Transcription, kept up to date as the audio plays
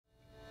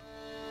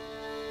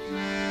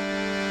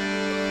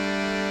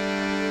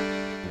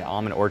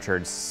almond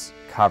orchards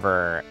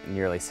cover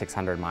nearly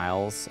 600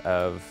 miles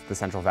of the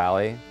Central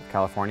Valley of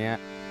California.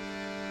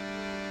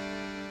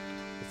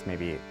 It's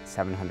maybe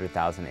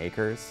 700,000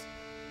 acres.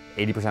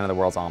 80% of the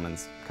world's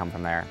almonds come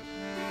from there.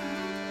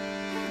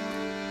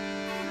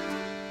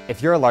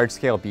 If you're a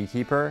large-scale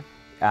beekeeper,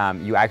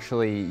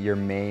 your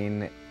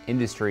main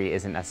industry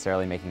isn't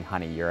necessarily making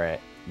honey.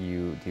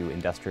 You do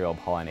industrial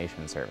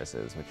pollination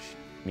services, which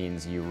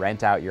means you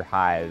rent out your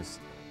hives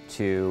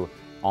to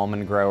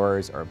almond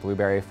growers or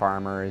blueberry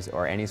farmers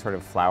or any sort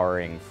of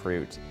flowering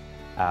fruit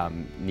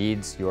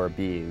needs your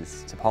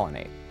bees to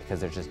pollinate, because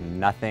there's just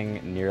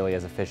nothing nearly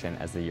as efficient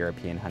as the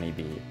European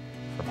honeybee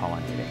for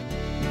pollinating.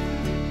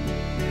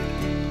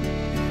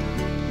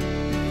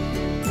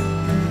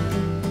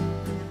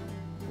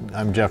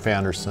 I'm Jeff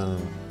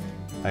Anderson.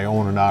 I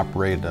own and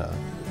operate a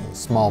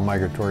small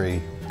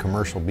migratory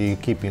commercial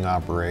beekeeping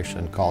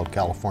operation called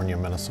California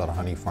Minnesota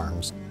Honey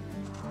Farms.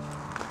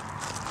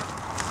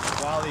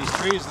 While these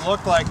trees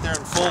look like they're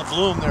in full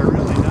bloom, they're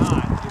really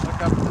not. You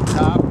look up at the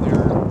top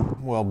there.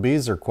 Well,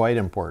 bees are quite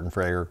important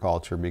for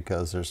agriculture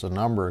because there's a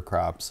number of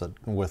crops that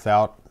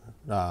without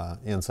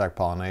insect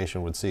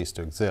pollination would cease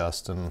to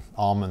exist, and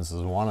almonds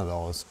is one of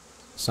those.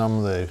 Some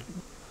of the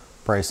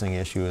pricing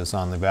issue is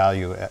on the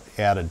value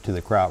added to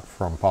the crop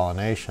from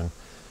pollination.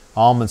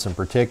 Almonds in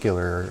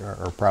particular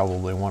are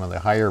probably one of the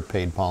higher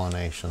paid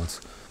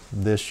pollinations.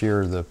 This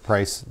year, the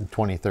price,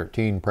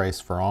 2013 price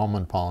for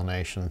almond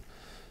pollination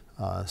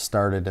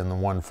started in the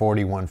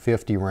 $140,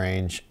 $150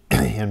 range,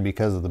 and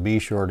because of the bee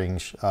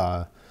shortage,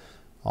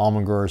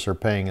 almond growers are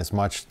paying as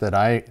much that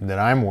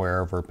I'm aware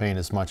of, are paying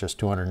as much as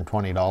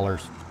 $220.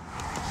 You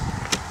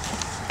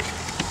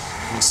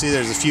can see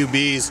there's a few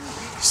bees.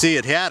 See,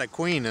 it had a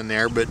queen in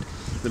there, but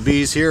the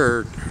bees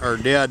here are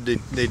dead.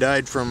 They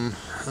died from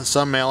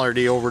some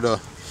malady over the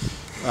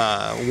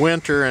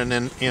winter,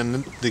 and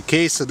in the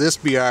case of this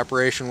bee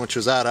operation, which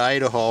was out of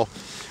Idaho,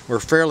 we're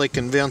fairly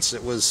convinced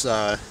it was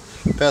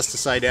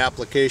pesticide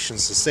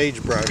applications to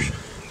sagebrush.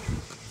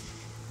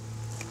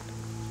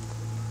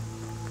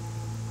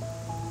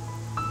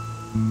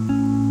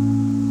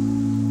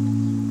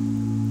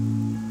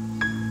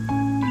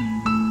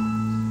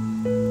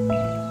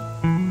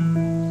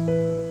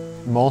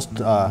 Most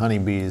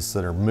honeybees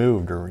that are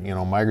moved, or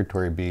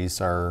migratory bees,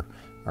 are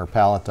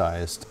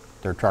palletized.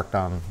 They're trucked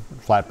on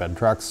flatbed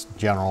trucks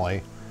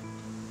generally.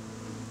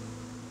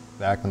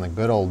 Back in the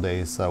good old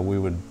days, we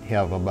would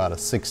have about a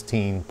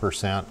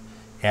 16%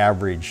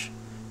 average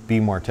bee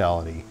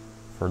mortality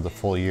for the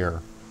full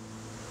year.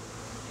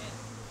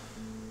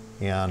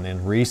 And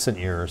in recent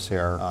years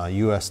here,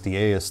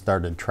 USDA has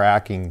started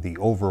tracking the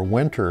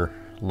overwinter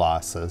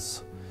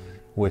losses,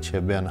 which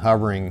have been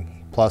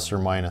hovering plus or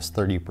minus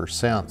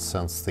 30%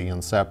 since the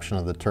inception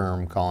of the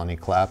term colony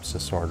collapse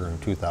disorder in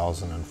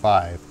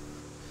 2005.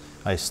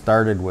 I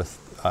started with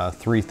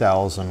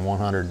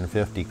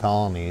 3,150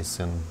 colonies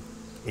in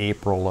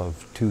April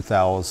of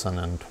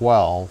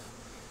 2012,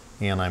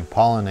 and I'm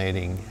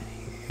pollinating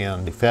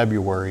in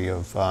February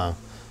of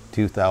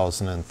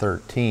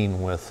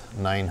 2013 with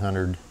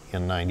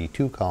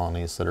 992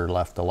 colonies that are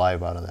left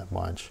alive out of that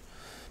bunch.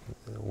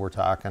 We're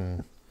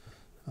talking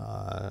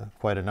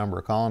quite a number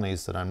of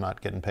colonies that I'm not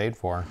getting paid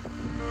for.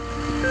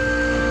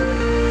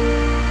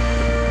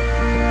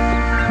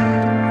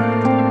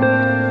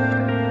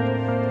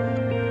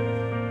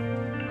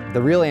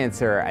 The real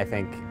answer, I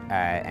think,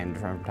 and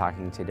from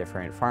talking to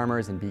different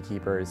farmers and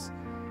beekeepers,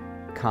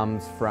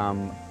 comes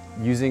from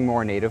using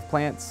more native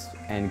plants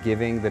and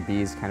giving the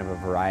bees kind of a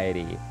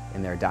variety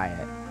in their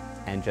diet,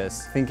 and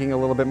just thinking a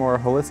little bit more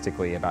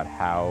holistically about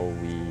how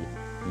we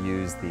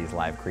use these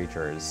live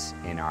creatures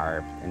in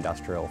our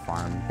industrial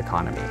farm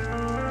economy.